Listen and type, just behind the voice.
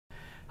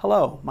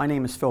Hello, my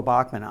name is Phil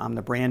Baughman. I'm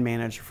the brand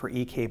manager for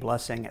EK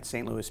Blessing at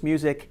St. Louis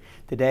Music.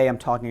 Today I'm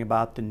talking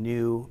about the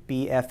new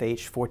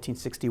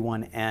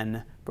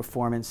BFH1461N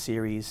Performance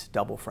Series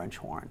Double French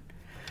Horn.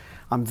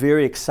 I'm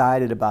very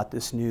excited about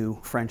this new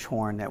French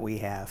horn that we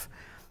have.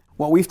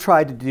 What we've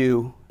tried to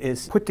do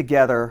is put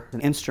together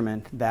an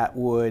instrument that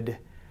would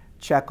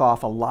check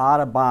off a lot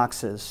of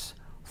boxes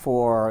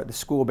for the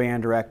school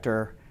band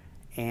director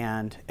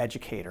and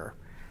educator.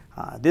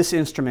 This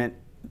instrument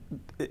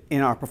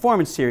in our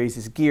performance series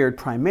is geared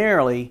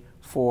primarily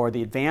for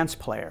the advanced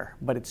player,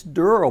 but it's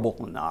durable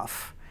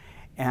enough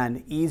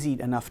and easy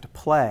enough to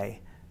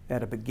play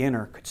that a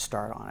beginner could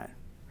start on it.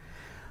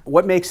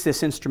 What makes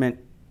this instrument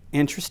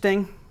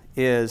interesting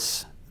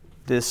is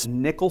this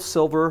nickel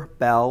silver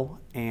bell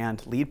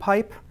and lead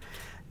pipe.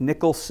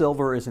 Nickel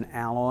silver is an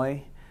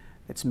alloy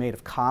that's made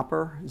of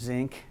copper,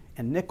 zinc,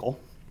 and nickel.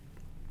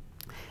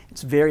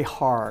 It's very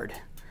hard.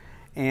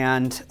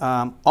 And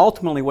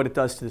ultimately what it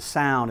does to the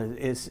sound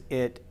is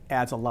it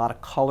adds a lot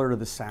of color to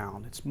the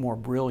sound. It's more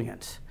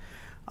brilliant.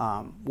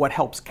 What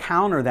helps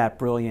counter that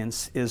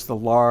brilliance is the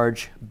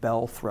large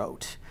bell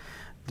throat.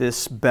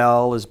 This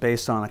bell is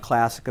based on a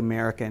classic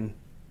American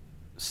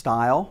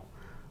style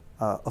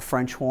of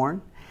French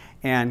horn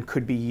and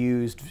could be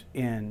used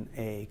in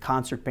a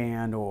concert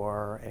band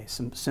or a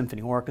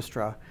symphony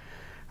orchestra.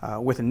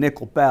 With a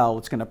nickel bell,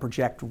 it's going to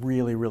project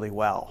really, really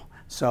well.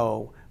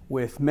 So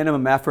with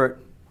minimum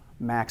effort,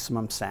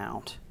 maximum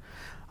sound.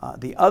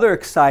 The other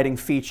exciting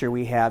feature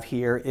we have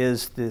here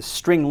is the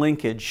string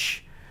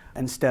linkage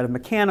instead of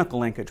mechanical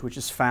linkage, which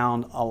is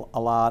found a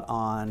lot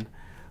on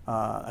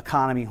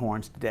economy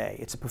horns today.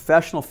 It's a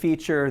professional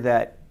feature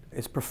that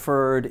is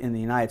preferred in the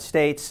United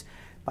States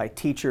by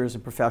teachers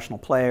and professional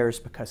players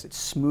because it's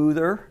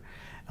smoother,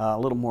 a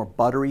little more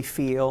buttery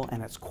feel,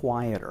 and it's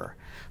quieter.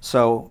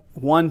 So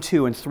 1,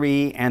 2, and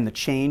 3 and the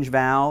change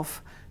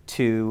valve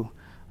to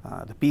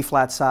the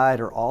B-flat side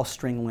are all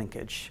string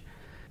linkage.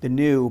 The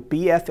new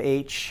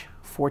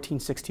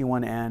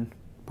BFH1461N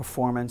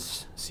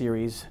Performance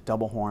Series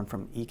Double Horn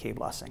from EK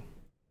Blessing.